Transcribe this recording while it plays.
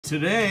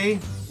Today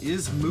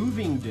is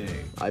moving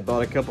day. I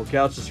bought a couple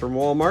couches from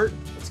Walmart.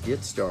 Let's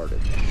get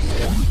started.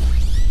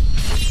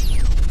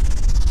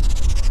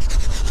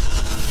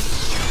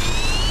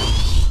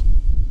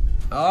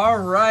 All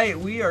right,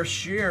 we are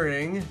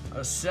sharing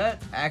a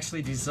set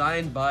actually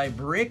designed by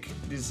Brick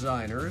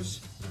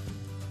Designers.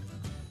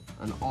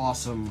 An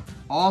awesome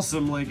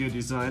Lego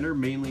designer,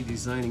 mainly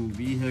designing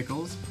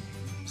vehicles.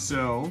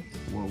 So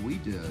what we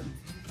did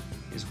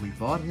is we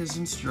bought his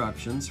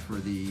instructions for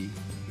the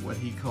what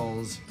he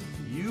calls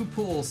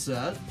U-Pull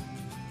set,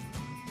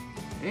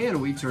 and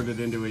we turned it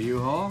into a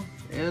U-Haul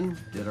and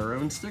did our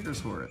own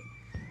stickers for it.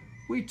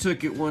 We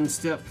took it one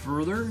step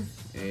further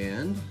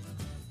and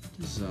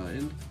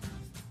designed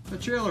a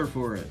trailer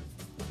for it.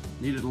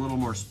 Needed a little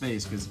more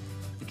space because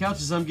the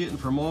couches I'm getting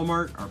from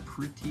Walmart are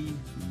pretty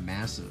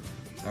massive.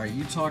 All right,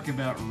 you talk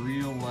about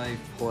real life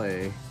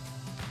play.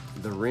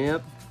 The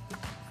ramp,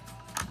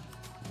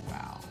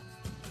 wow.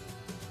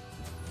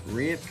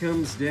 Ramp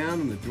comes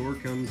down and the door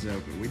comes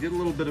open. We did a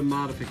little bit of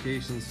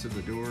modifications to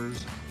the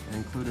doors. I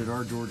included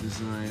our door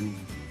design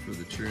for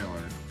the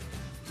trailer,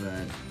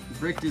 but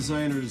Brick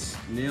Designers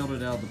nailed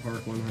it out of the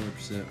park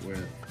 100%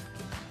 with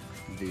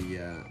the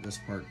this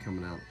part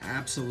coming out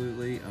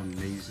absolutely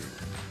amazing.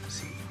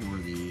 So for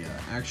the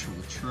actual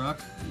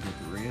truck, you get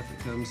the ramp that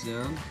comes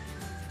down,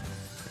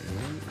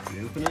 and if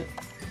you open it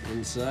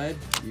inside,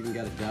 you even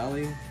got a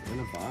dolly and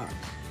a box.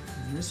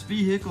 And this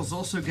vehicle's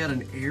also got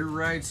an air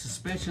ride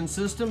suspension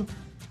system,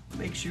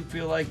 makes you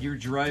feel like you're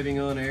driving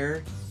on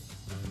air,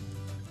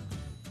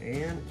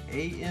 and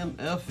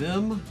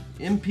AM/FM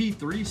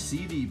MP3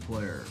 CD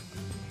player.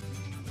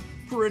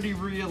 Pretty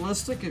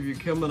realistic if you're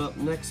coming up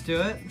next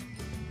to it.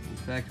 In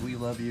fact, we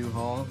love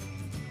U-Haul.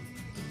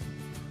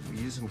 We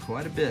use them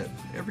quite a bit.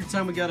 Every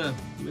time we gotta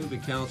move a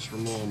couch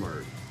from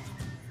Walmart.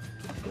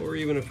 Or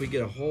even if we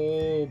get a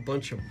whole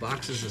bunch of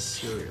boxes of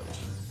cereal.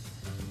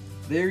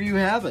 There you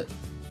have it.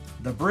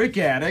 The Brick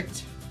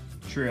Addict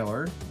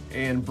trailer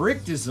and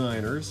Brick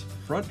Designers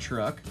front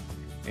truck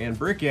and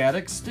Brick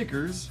Addict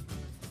stickers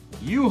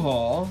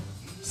U-Haul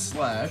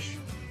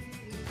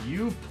 /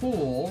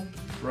 U-Pull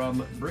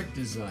from Brick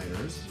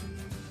Designers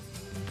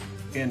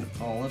in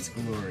all its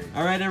glory.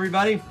 All right,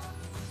 everybody,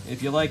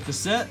 if you like the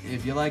set,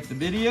 if you like the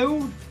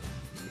video,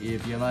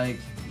 if you like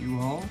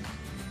U-Haul,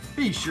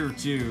 be sure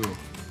to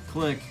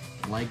click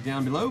like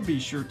down below. Be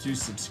sure to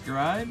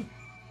subscribe.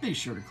 Be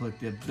sure to click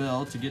that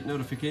bell to get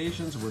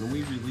notifications when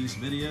we release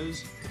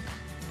videos.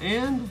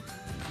 And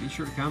be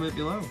sure to comment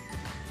below.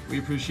 We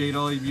appreciate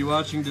all of you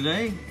watching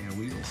today, and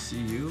we will see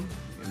you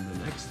in the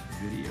next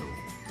video.